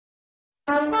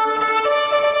On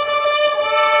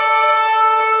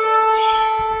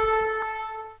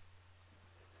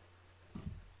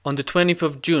the 20th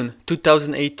of June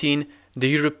 2018, the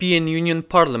European Union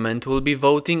Parliament will be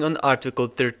voting on Article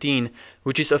 13,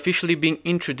 which is officially being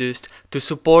introduced to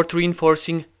support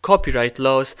reinforcing copyright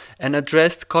laws and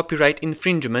address copyright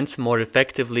infringements more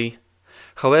effectively.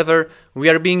 However, we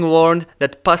are being warned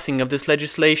that passing of this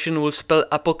legislation will spell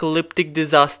apocalyptic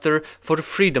disaster for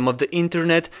freedom of the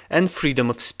internet and freedom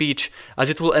of speech, as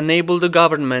it will enable the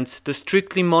governments to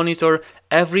strictly monitor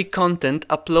every content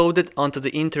uploaded onto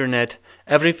the internet,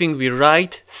 everything we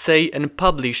write, say and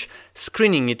publish,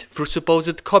 screening it through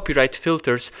supposed copyright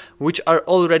filters, which are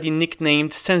already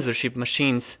nicknamed censorship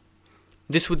machines.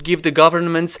 This would give the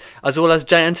governments, as well as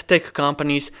giant tech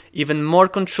companies, even more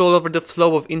control over the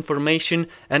flow of information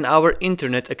and our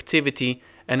internet activity,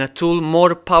 and a tool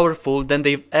more powerful than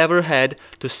they've ever had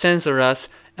to censor us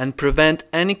and prevent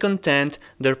any content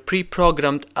their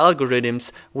pre-programmed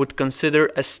algorithms would consider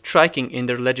as striking in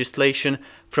their legislation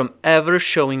from ever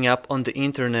showing up on the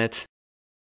internet.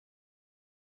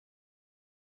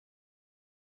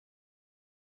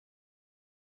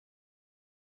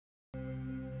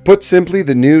 Put simply,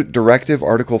 the new Directive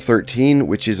Article 13,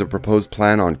 which is a proposed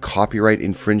plan on copyright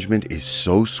infringement, is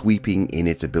so sweeping in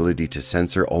its ability to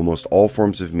censor almost all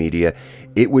forms of media,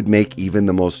 it would make even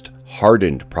the most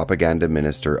hardened propaganda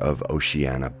minister of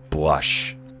Oceania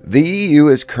blush. The EU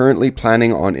is currently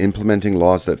planning on implementing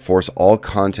laws that force all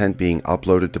content being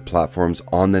uploaded to platforms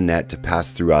on the net to pass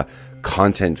through a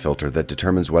content filter that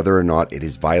determines whether or not it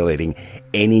is violating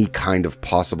any kind of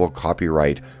possible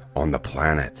copyright on the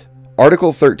planet.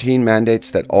 Article 13 mandates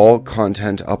that all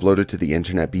content uploaded to the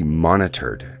internet be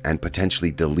monitored and potentially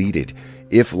deleted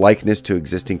if likeness to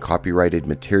existing copyrighted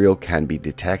material can be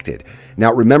detected.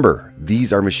 Now remember,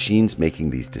 these are machines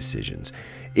making these decisions.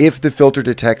 If the filter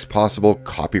detects possible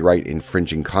copyright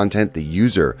infringing content, the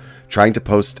user trying to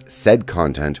post said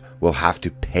content will have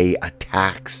to pay a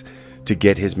tax to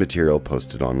get his material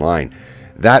posted online.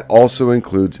 That also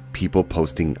includes people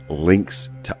posting links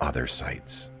to other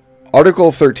sites.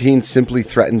 Article 13 simply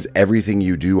threatens everything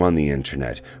you do on the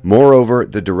internet. Moreover,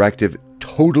 the directive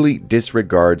totally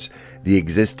disregards the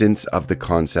existence of the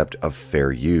concept of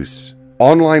fair use.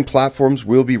 Online platforms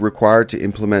will be required to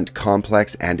implement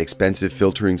complex and expensive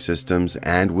filtering systems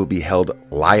and will be held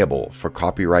liable for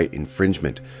copyright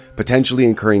infringement, potentially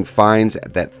incurring fines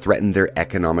that threaten their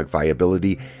economic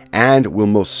viability and will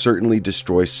most certainly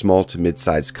destroy small to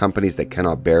mid-sized companies that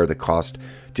cannot bear the cost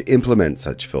to implement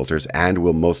such filters, and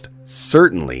will most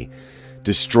certainly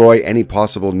destroy any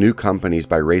possible new companies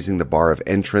by raising the bar of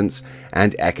entrance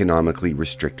and economically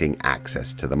restricting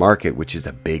access to the market, which is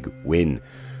a big win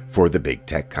for the big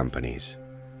tech companies.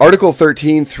 Article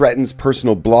 13 threatens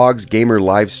personal blogs, gamer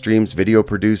live streams, video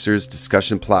producers,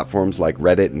 discussion platforms like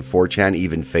Reddit and 4chan,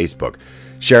 even Facebook,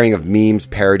 sharing of memes,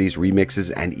 parodies,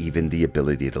 remixes, and even the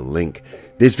ability to link.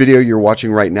 This video you're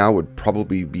watching right now would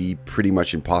probably be pretty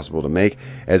much impossible to make,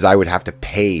 as I would have to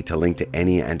pay to link to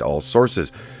any and all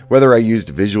sources, whether I used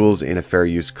visuals in a fair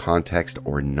use context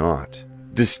or not.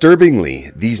 Disturbingly,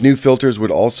 these new filters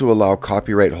would also allow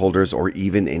copyright holders or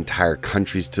even entire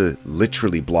countries to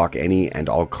literally block any and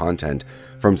all content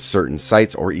from certain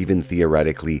sites or even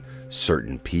theoretically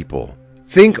certain people.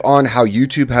 Think on how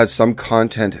YouTube has some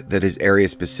content that is area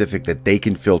specific that they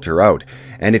can filter out,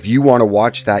 and if you want to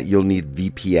watch that, you'll need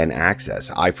VPN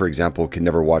access. I, for example, can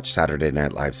never watch Saturday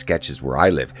Night Live sketches where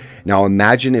I live. Now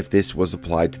imagine if this was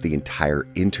applied to the entire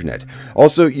internet.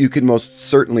 Also, you can most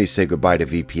certainly say goodbye to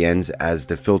VPNs, as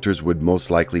the filters would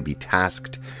most likely be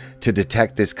tasked to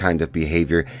detect this kind of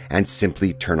behavior and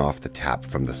simply turn off the tap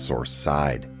from the source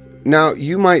side. Now,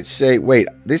 you might say, wait,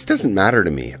 this doesn't matter to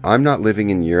me. I'm not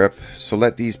living in Europe, so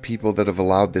let these people that have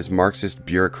allowed this Marxist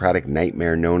bureaucratic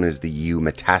nightmare known as the EU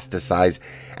metastasize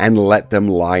and let them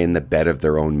lie in the bed of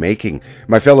their own making.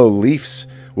 My fellow Leafs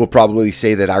will probably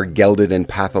say that our gelded and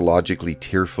pathologically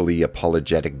tearfully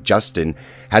apologetic Justin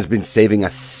has been saving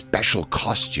a special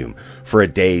costume for a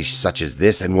day such as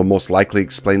this, and will most likely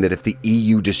explain that if the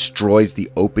EU destroys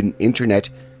the open internet,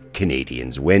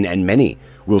 Canadians win, and many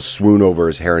will swoon over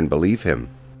his hair and believe him.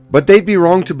 But they'd be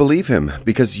wrong to believe him,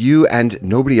 because you and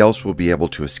nobody else will be able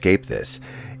to escape this.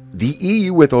 The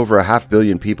EU, with over 500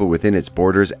 million people within its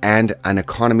borders and an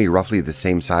economy roughly the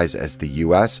same size as the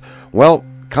US, well,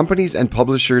 companies and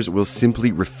publishers will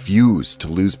simply refuse to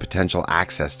lose potential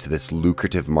access to this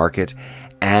lucrative market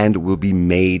and will be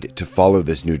made to follow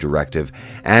this new directive,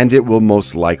 and it will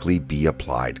most likely be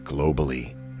applied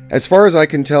globally. As far as I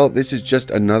can tell, this is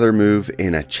just another move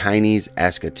in a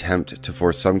Chinese-esque attempt to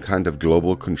force some kind of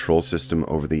global control system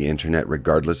over the internet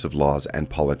regardless of laws and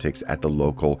politics at the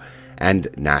local and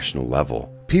national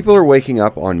level. People are waking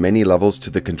up on many levels to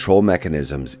the control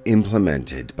mechanisms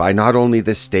implemented by not only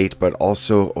the state but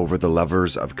also over the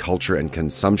levers of culture and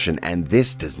consumption, and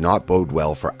this does not bode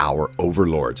well for our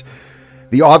overlords.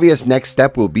 The obvious next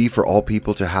step will be for all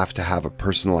people to have a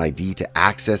personal ID to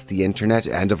access the internet,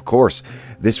 and of course,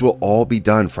 this will all be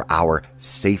done for our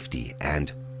safety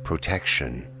and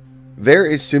protection. There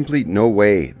is simply no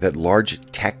way that large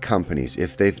tech companies,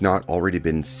 if they've not already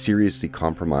been seriously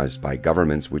compromised by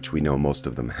governments, which we know most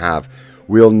of them have,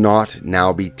 will not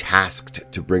now be tasked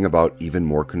to bring about even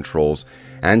more controls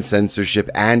and censorship,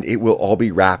 and it will all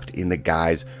be wrapped in the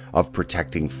guise of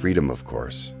protecting freedom, of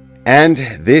course. And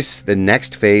the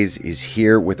next phase, is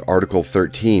here with Article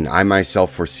 13. I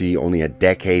myself foresee only a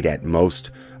decade at most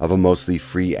of a mostly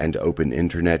free and open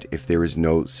internet if there is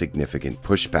no significant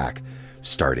pushback,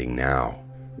 starting now.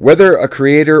 Whether a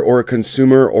creator or a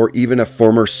consumer or even a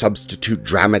former substitute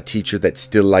drama teacher that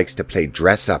still likes to play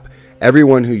dress up,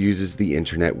 everyone who uses the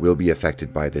internet will be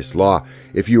affected by this law.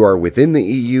 If you are within the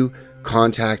EU,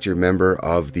 contact your member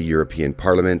of the European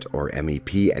Parliament or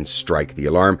MEP and strike the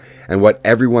alarm. And what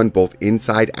everyone both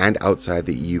inside and outside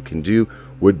the EU can do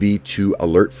would be to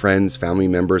alert friends, family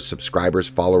members, subscribers,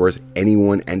 followers,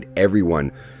 anyone and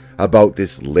everyone about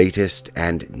this latest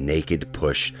and naked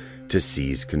push to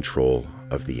seize control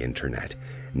of the internet.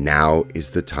 Now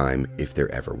is the time, if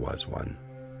there ever was one.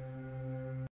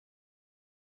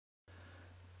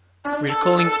 We're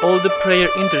calling all the prayer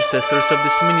intercessors of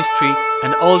this ministry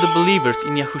and all the believers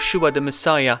in Yahushua the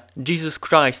Messiah, Jesus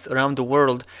Christ, around the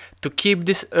world to keep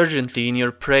this urgently in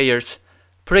your prayers.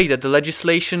 Pray that the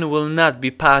legislation will not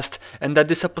be passed and that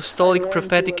this apostolic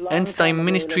prophetic end-time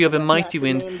ministry of a mighty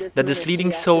wind that is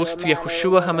leading souls to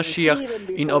Yahushua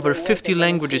HaMashiach in over 50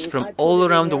 languages from all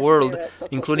around the world,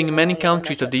 including many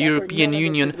countries of the European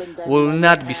Union, will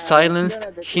not be silenced,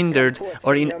 hindered,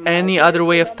 or in any other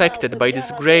way affected by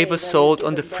this grave assault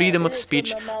on the freedom of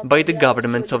speech by the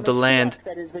governments of the land.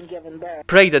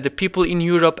 Pray that the people in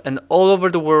Europe and all over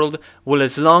the world will,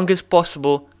 as long as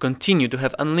possible, continue to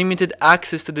have unlimited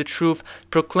access to the truth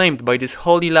proclaimed by this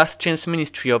holy last chance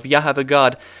ministry of Yahweh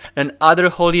God and other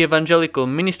holy evangelical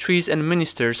ministries and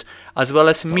ministers, as well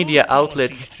as media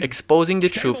outlets exposing the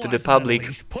truth to the public.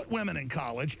 Put women in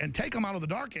college and take them out of the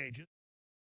dark ages.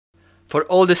 For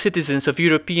all the citizens of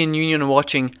European Union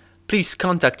watching, please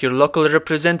contact your local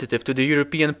representative to the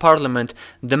European Parliament,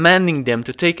 demanding them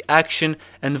to take action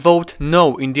and vote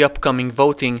no in the upcoming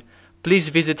voting. Please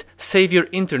visit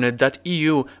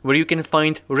saviorinternet.eu, where you can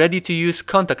find ready-to-use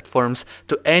contact forms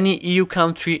to any EU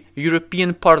country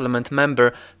European Parliament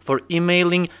member for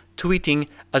emailing, tweeting,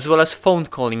 as well as phone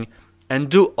calling,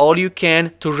 and do all you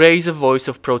can to raise a voice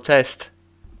of protest.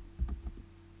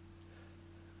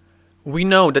 We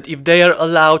know that if they are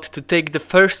allowed to take the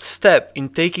first step in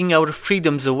taking our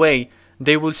freedoms away,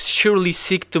 they will surely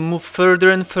seek to move further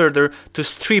and further to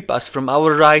strip us from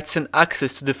our rights and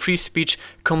access to the free speech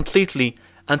completely,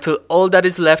 until all that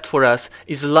is left for us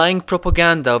is lying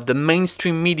propaganda of the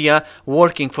mainstream media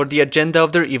working for the agenda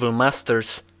of their evil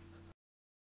masters.